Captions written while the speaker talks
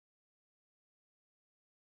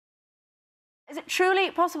Is it truly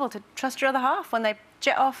possible to trust your other half when they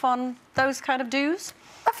jet off on those kind of do's?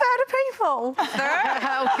 A third of people.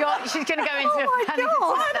 Oh, God, she's going to go into Oh, my a panic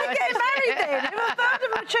God. attack. Why are they getting married then? If a third of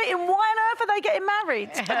them are cheating, why on earth are they getting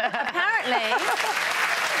married?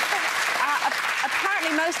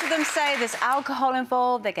 Apparently, most of them say there's alcohol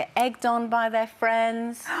involved, they get egged on by their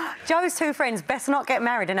friends. Joe's two friends best not get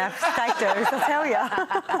married and have stag-dos, I tell you.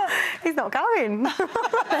 He's not going.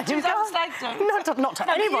 He's have stag-do? Not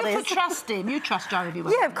to anybody. You trust him. You trust Joe if you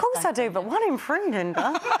want. Yeah, of course I do, but 1 in 3,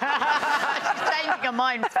 Linda. She's changing her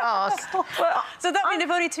mind fast. So that means if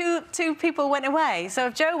only two people went away. So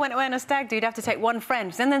if Joe went away on a stag-do, you'd have to take 1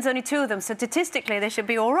 friend. Then there's only 2 of them, so statistically they should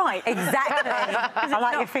be all right. Exactly. I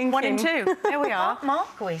like your thinking. 1 in 2. Here we are.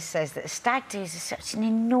 Mark always says that stag do's are such an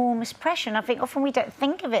enormous pressure, and I think often we don't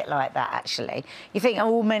think of it like that, actually. You think, oh,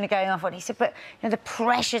 all men are going off on it. He said, but, you know, the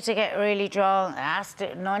pressure to get really drunk,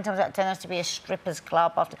 9 times out of 10 has to be a stripper's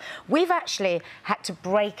club after. We've actually had to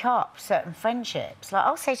break up certain friendships. Like,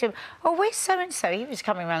 I'll say to him, oh, where's so-and-so? He was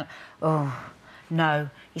coming around, oh, no.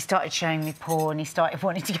 He started showing me porn, he started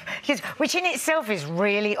wanting to go... Which in itself is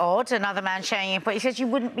really odd, another man showing you porn. He says you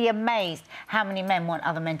wouldn't be amazed how many men want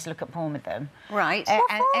other men to look at porn with them. Right.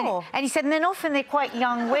 What for? And he said, and then often they're quite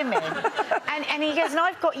young women. and he goes, and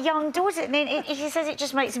I've got young daughters. And he says it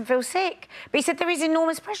just makes him feel sick. But he said there is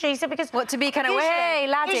enormous pressure. He said because... What, to be kind of, hey,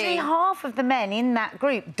 laddie? Usually half of the men in that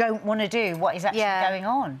group don't want to do what is actually going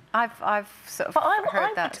on. I've sort of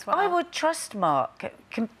heard that as well. I would trust Mark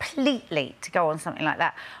completely to go on something like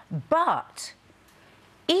that. But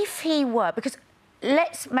if he were... Because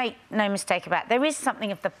let's make no mistake about it, there is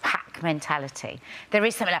something of the pack mentality. There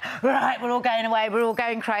is something like, right, we're all going away, we're all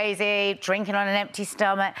going crazy, drinking on an empty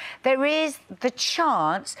stomach. There is the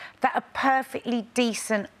chance that a perfectly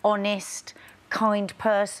decent, honest, kind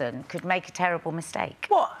person could make a terrible mistake.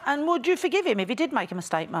 What? And would you forgive him if he did make a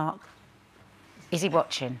mistake, Mark? Is he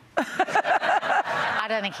watching? I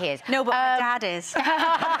don't think he is. No, but my dad is.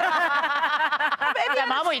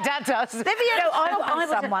 Mum or your dad does. If he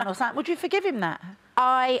had someone or something, would you forgive him that?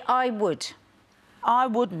 I would. I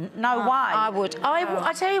wouldn't. No way. I would.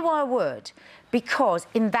 I tell you why I would. Because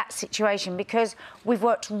in that situation, because we've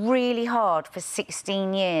worked really hard for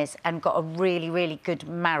 16 years and got a really, really good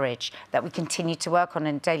marriage that we continue to work on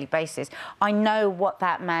a daily basis. I know what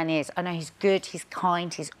that man is. I know he's good, he's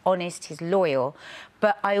kind, he's honest, he's loyal.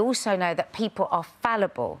 But I also know that people are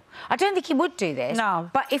fallible. I don't think he would do this. No.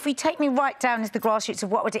 But if we take me right down as the grassroots of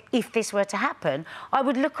what would it if this were to happen, I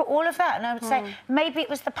would look at all of that and I would say, maybe it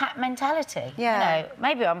was the pack mentality. Yeah. You know,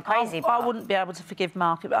 maybe I'm crazy, I wouldn't be able to forgive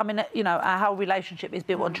Mark. I mean, you know, our whole relationship is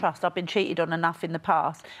built on trust. I've been cheated on enough in the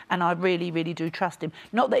past and I really, really do trust him.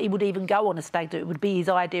 Not that he would even go on a stag do, it would be his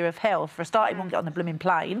idea of hell. For a start, he won't get on the blooming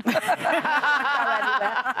plane. And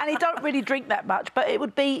he don't really drink that much, but it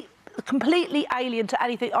would be completely alien to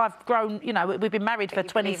anything I've grown, you know, we've been married for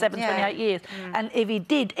 27, 28 years. And if he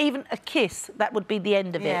did, even a kiss, that would be the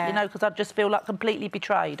end of it, you know, because I'd just feel like completely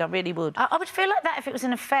betrayed. I really would. I would feel like that if it was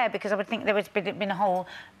an affair, because I would think there would have been a whole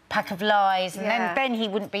pack of lies, and then he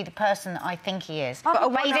wouldn't be the person that I think he is. But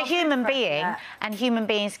he's a human being, and human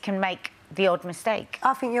beings can make the odd mistake.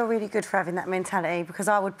 I think you're really good for having that mentality because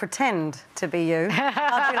I would pretend to be you.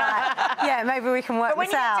 I'd be like, yeah, maybe we can work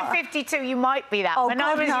this out. When you get to 52, you might be that. Oh, when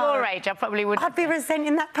God, I was your age, I probably wouldn't. I'd be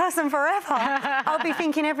resenting that person forever. I'd be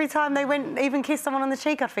thinking every time they went, even kissed someone on the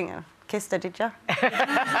cheek, I'd think, oh, kissed her, did you?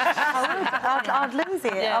 I'd lose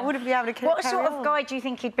it. I wouldn't be able to carry on. What sort of guy do you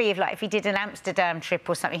think he'd be if he did an Amsterdam trip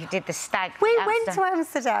or something? He did the stag. We went to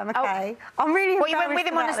Amsterdam, OK? I'm really Well, you went with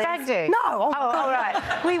him on a stag do? No. Oh, all right.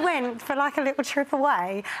 We went for like a little trip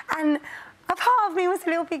away, and a part of me was a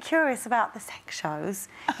little bit curious about the sex shows,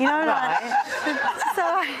 you know, so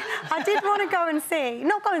I did want to go and see,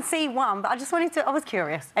 not go and see one, but I just wanted to, I was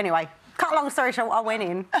curious. Anyway, cut a long story short, I went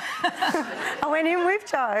in. I went in with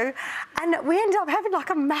Joe, and we ended up having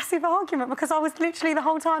like a massive argument because I was literally the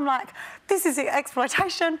whole time like, this is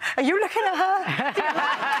exploitation. Are you looking at her?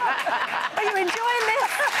 Are you enjoying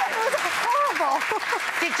this? It was horrible.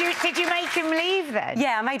 Did you make him leave then?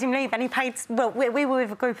 Yeah, I made him leave, and he paid. Well, we were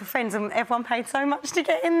with a group of friends, and everyone paid so much to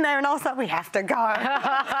get in there, and I was like, we have to go.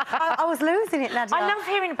 I was losing it, Nadia. I love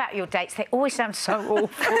hearing about your dates. They always sound so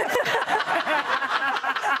awful.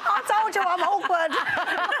 I told you I'm awkward.